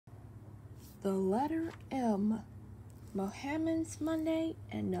The letter M. Mohammed's Monday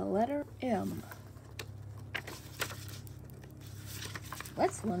and the letter M.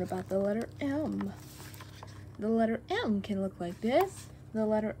 Let's learn about the letter M. The letter M can look like this. The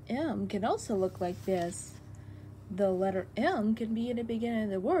letter M can also look like this. The letter M can be in the beginning of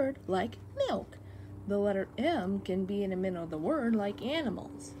the word like milk. The letter M can be in the middle of the word like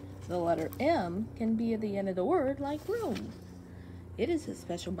animals. The letter M can be at the end of the word like room. It is a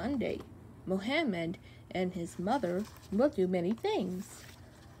special Monday. Mohammed and his mother will do many things.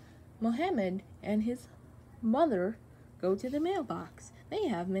 Mohammed and his mother go to the mailbox. They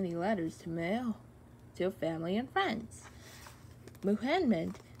have many letters to mail to family and friends.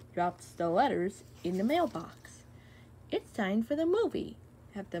 Mohammed drops the letters in the mailbox. It's time for the movie.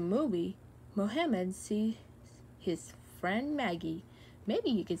 At the movie, Mohammed sees his friend Maggie.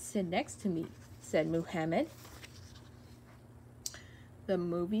 "Maybe you could sit next to me," said Mohammed. The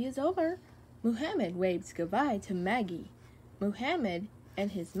movie is over. Mohammed waves goodbye to Maggie. Mohammed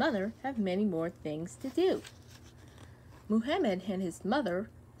and his mother have many more things to do. Mohammed and his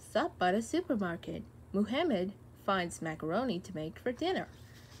mother stop by the supermarket. Mohammed finds macaroni to make for dinner.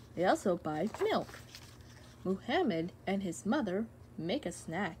 They also buy milk. Mohammed and his mother make a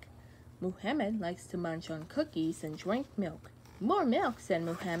snack. Mohammed likes to munch on cookies and drink milk. "More milk," said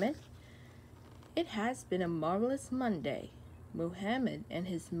Mohammed. It has been a marvelous Monday. Mohammed and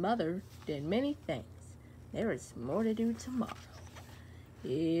his mother did many things. There is more to do tomorrow.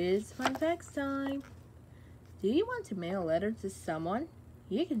 It's fun facts time. Do you want to mail a letter to someone?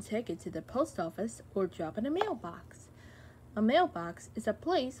 You can take it to the post office or drop in a mailbox. A mailbox is a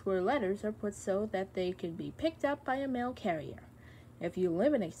place where letters are put so that they can be picked up by a mail carrier. If you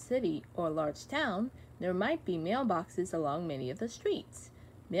live in a city or a large town, there might be mailboxes along many of the streets.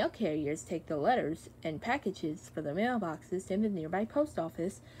 Mail carriers take the letters and packages for the mailboxes in the nearby post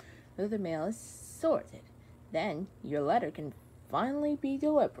office where the mail is sorted. Then your letter can finally be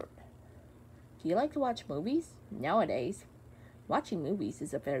delivered. Do you like to watch movies? Nowadays, watching movies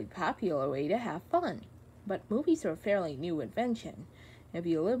is a very popular way to have fun. But movies are a fairly new invention. If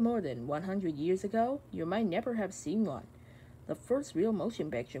you lived more than 100 years ago, you might never have seen one. The first real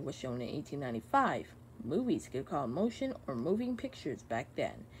motion picture was shown in 1895. Movies could call motion or moving pictures back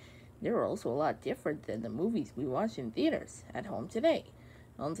then. They were also a lot different than the movies we watch in theaters at home today.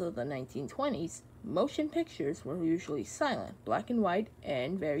 Until the 1920s, motion pictures were usually silent, black and white,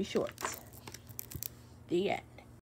 and very short. The end.